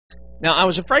Now, I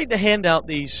was afraid to hand out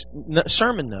these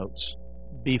sermon notes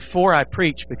before I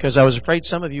preach because I was afraid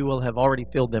some of you will have already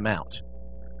filled them out.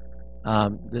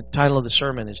 The title of the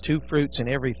sermon is Two Fruits in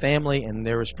Every Family, and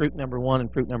there was fruit number 1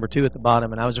 and fruit number 2 at the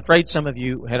bottom, and I was afraid some of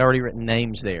you had already written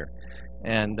names there.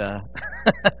 And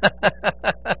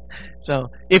so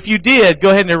if you did,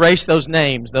 go ahead and erase those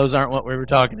names. Those aren't what we were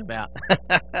talking about.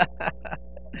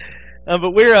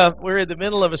 But we're in the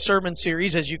middle of a sermon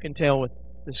series, as you can tell with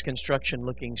this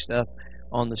construction-looking stuff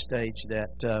on the stage,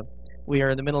 that we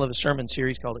are in the middle of a sermon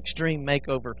series called Extreme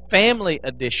Makeover Family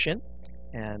Edition,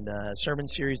 and a sermon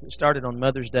series that started on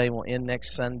Mother's Day will end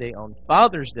next Sunday on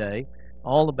Father's Day,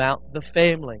 all about the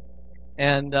family.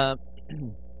 And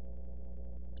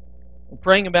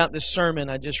praying about this sermon,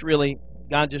 God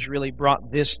just really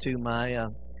brought this to my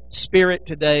spirit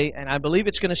today, and I believe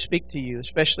it's going to speak to you,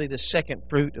 especially the second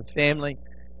fruit of family.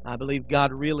 I believe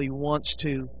God really wants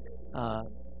to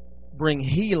bring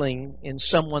healing in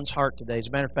someone's heart today. As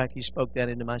a matter of fact, He spoke that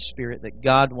into my spirit, that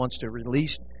God wants to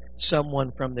release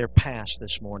someone from their past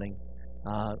this morning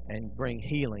and bring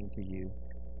healing to you.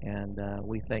 And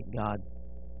we thank God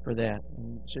for that.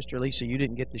 And Sister Lisa, you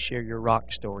didn't get to share your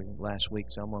rock story last week,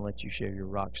 so I'm going to let you share your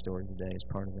rock story today as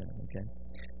part of that, okay?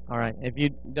 All right. If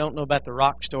you don't know about the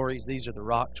rock stories, these are the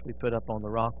rocks we put up on the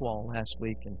rock wall last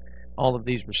week, and all of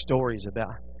these were stories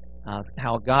about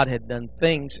how God had done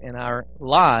things in our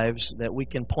lives that we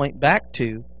can point back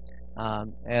to,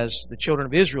 as the children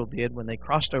of Israel did when they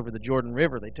crossed over the Jordan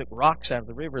River. They took rocks out of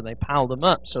the river and they piled them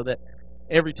up so that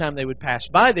every time they would pass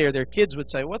by there, their kids would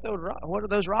say, what are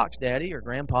those rocks, Daddy, or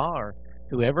Grandpa, or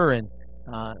whoever? And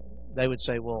they would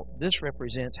say, well, this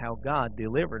represents how God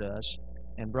delivered us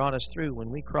and brought us through. When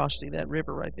we crossed, see that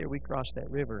river right there? We crossed that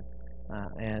river.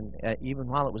 And even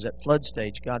while it was at flood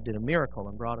stage, God did a miracle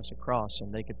and brought us across,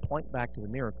 and they could point back to the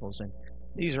miracles. And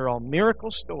these are all miracle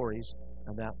stories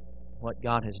about what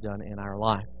God has done in our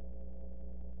life.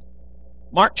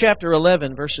 Mark chapter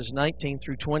 11, verses 19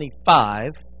 through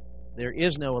 25. There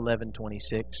is no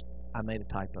 11:26. I made a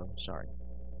typo. Sorry.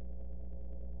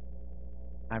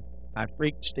 I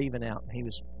freaked Stephen out. He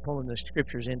was pulling the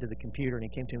scriptures into the computer, and he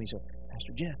came to me and said,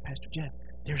 Pastor Jeff,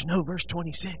 there's no verse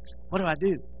 26. What do I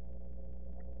do?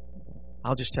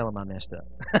 I'll just tell him I messed up.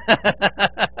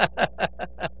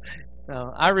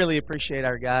 No, I really appreciate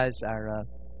our guys, our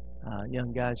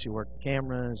young guys who work the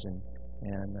cameras, and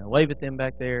wave at them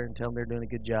back there and tell them they're doing a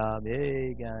good job.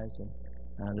 Hey, guys,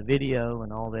 and the video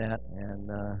and all that.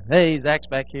 And hey, Zach's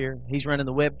back here. He's running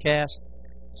the webcast.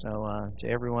 So to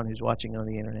everyone who's watching on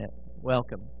the internet,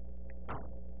 welcome.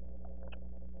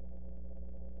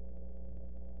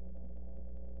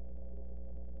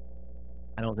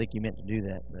 I don't think you meant to do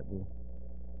that, but the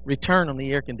return on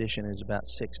the air conditioner is about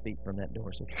 6 feet from that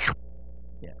door. So,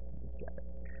 yeah, he's got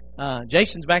it.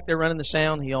 Jason's back there running the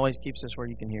sound. He always keeps us where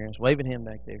you can hear us. Waving him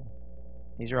back there.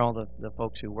 These are all the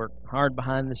folks who work hard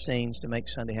behind the scenes to make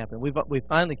Sunday happen. We've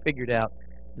finally figured out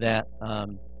that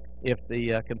if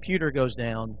the computer goes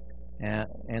down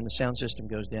and the sound system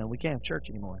goes down, we can't have church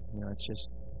anymore. You know, it's just,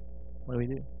 what do we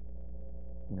do?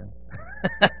 You know.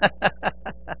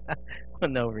 Well,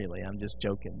 no, really, I'm just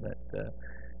joking. But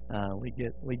we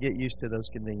get used to those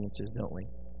conveniences, don't we?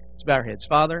 Let's bow our heads.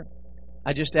 Father,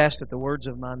 I just ask that the words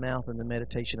of my mouth and the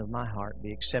meditation of my heart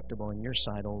be acceptable in your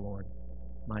sight, O Lord,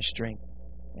 my strength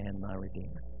and my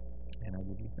Redeemer. And I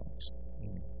give you thanks.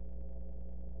 Amen.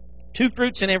 Two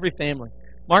fruits in every family.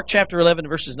 Mark chapter 11,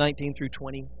 verses 19 through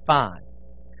 25.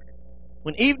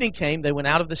 When evening came, they went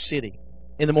out of the city.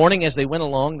 In the morning, as they went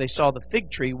along, they saw the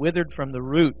fig tree withered from the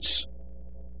roots.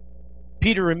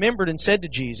 Peter remembered and said to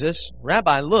Jesus,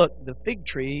 Rabbi, look, the fig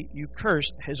tree you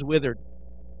cursed has withered.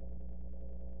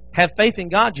 Have faith in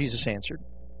God, Jesus answered.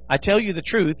 I tell you the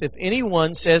truth, if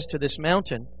anyone says to this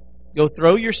mountain, go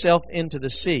throw yourself into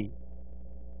the sea,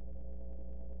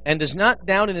 and does not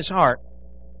doubt in his heart,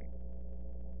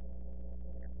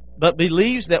 but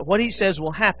believes that what he says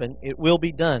will happen, it will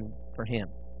be done for him.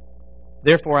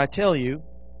 Therefore I tell you,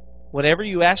 whatever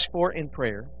you ask for in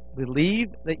prayer, believe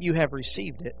that you have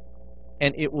received it,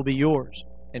 and it will be yours.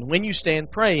 And when you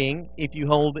stand praying, if you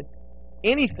hold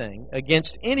anything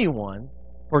against anyone,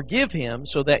 forgive him,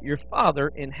 so that your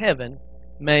Father in heaven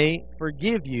may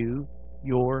forgive you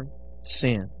your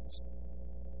sins.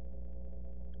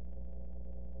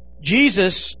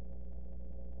 Jesus,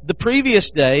 the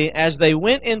previous day, as they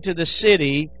went into the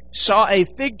city, saw a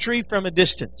fig tree from a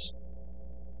distance.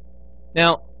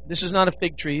 Now, this is not a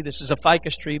fig tree. This is a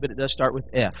ficus tree, but it does start with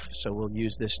F, so we'll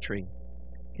use this tree.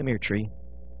 Come here, tree.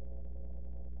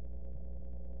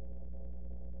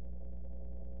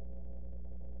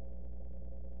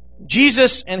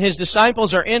 Jesus and his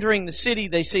disciples are entering the city.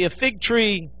 They see a fig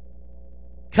tree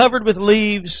covered with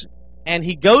leaves, and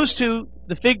he goes to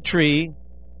the fig tree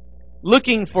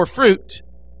looking for fruit,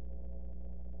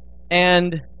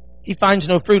 and he finds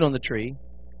no fruit on the tree.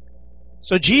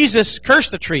 So Jesus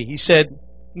cursed the tree. He said,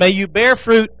 "May you bear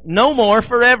fruit no more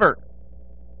forever."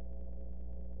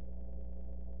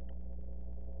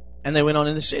 And they went on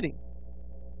in the city.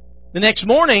 The next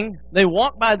morning, they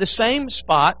walk by the same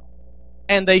spot,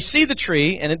 and they see the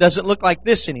tree, and it doesn't look like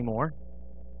this anymore.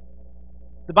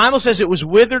 The Bible says it was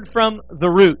withered from the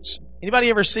roots. Anybody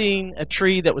ever seen a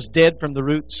tree that was dead from the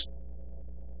roots?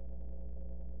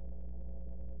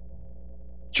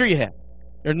 Sure you have.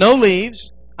 There are no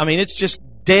leaves. I mean, it's just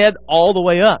dead all the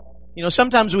way up. You know,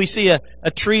 sometimes we see a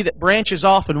tree that branches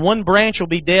off, and one branch will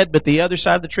be dead, but the other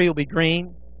side of the tree will be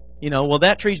green. You know, well,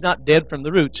 that tree's not dead from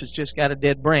the roots. It's just got a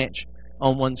dead branch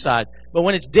on one side. But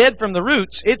when it's dead from the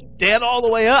roots, it's dead all the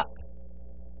way up.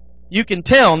 You can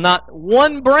tell not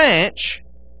one branch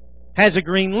has a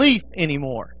green leaf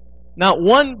anymore. Not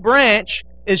one branch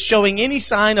is showing any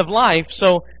sign of life.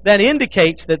 So that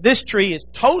indicates that this tree is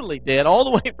totally dead all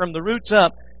the way from the roots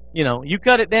up. You know, you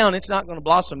cut it down, it's not going to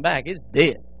blossom back. It's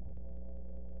dead.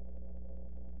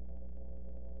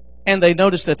 And they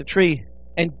noticed that the tree,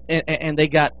 and they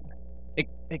got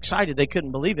excited. They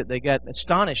couldn't believe it. They got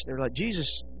astonished. They're like,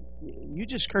 "Jesus, you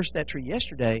just cursed that tree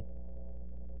yesterday,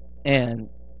 and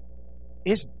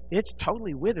it's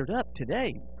totally withered up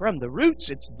today. From the roots,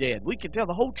 it's dead. We can tell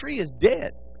the whole tree is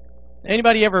dead."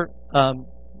 Anybody ever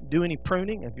do any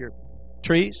pruning of your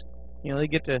trees? You know, they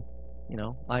get to, you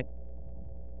know, like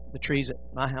the trees at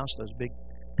my house, those big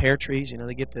pear trees, you know,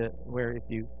 they get to where if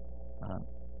you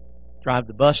drive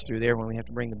the bus through there, when we have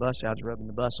to bring the bus out, it's rubbing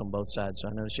the bus on both sides. So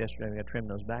I noticed yesterday we got to trim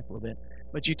those back a little bit.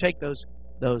 But you take those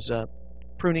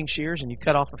pruning shears and you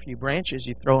cut off a few branches,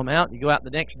 you throw them out, you go out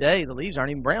the next day, the leaves aren't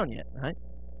even brown yet, right?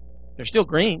 They're still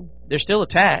green. They're still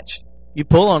attached. You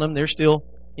pull on them, they're still,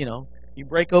 you know, you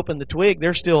break open the twig,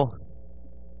 it's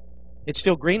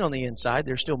still green on the inside.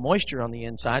 There's still moisture on the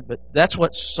inside, but that's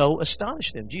what so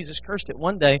astonished them. Jesus cursed it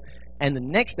one day, and the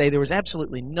next day there was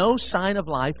absolutely no sign of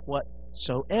life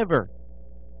whatsoever.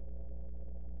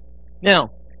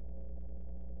 Now,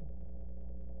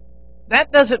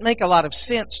 that doesn't make a lot of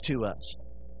sense to us.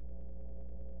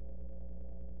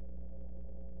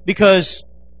 Because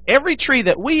every tree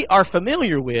that we are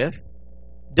familiar with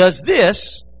does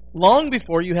this long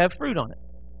before you have fruit on it.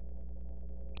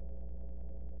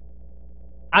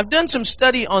 I've done some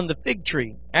study on the fig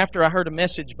tree after I heard a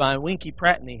message by Winky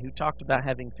Pratney, who talked about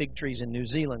having fig trees in New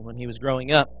Zealand when he was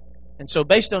growing up. And so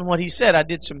based on what he said, I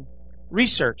did some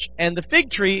research. And the fig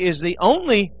tree is the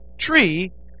only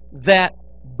tree that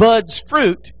buds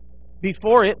fruit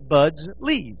before it buds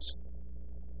leaves.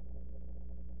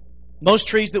 Most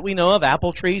trees that we know of,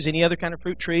 apple trees, any other kind of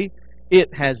fruit tree,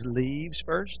 it has leaves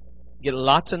first. You get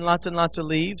lots and lots and lots of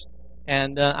leaves.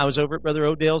 And I was over at Brother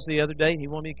Odell's the other day. He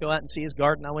wanted me to go out and see his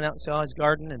garden. I went out and saw his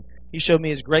garden, and he showed me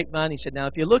his grapevine. He said, "Now,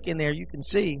 if you look in there, you can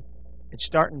see it's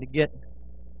starting to get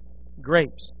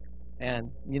grapes."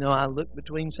 And, you know, I looked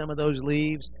between some of those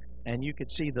leaves, and you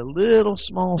could see the little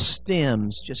small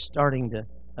stems just starting to,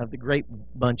 of the grape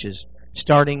bunches,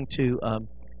 starting to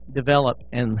develop,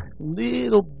 and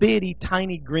little bitty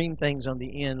tiny green things on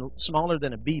the end, smaller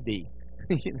than a BB.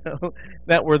 You know,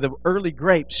 that were the early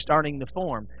grapes starting to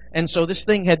form. And so this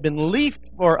thing had been leafed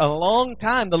for a long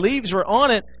time. The leaves were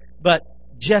on it, but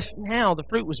just now the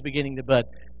fruit was beginning to bud.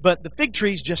 But the fig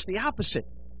tree is just the opposite.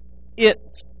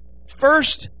 Its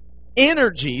first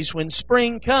energies, when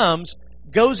spring comes,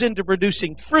 goes into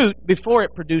producing fruit before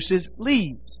it produces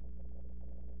leaves.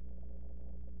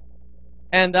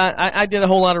 And I did a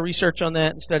whole lot of research on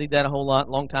that and studied that a whole lot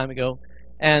a long time ago,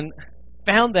 and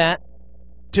found that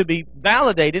to be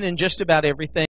validated in just about everything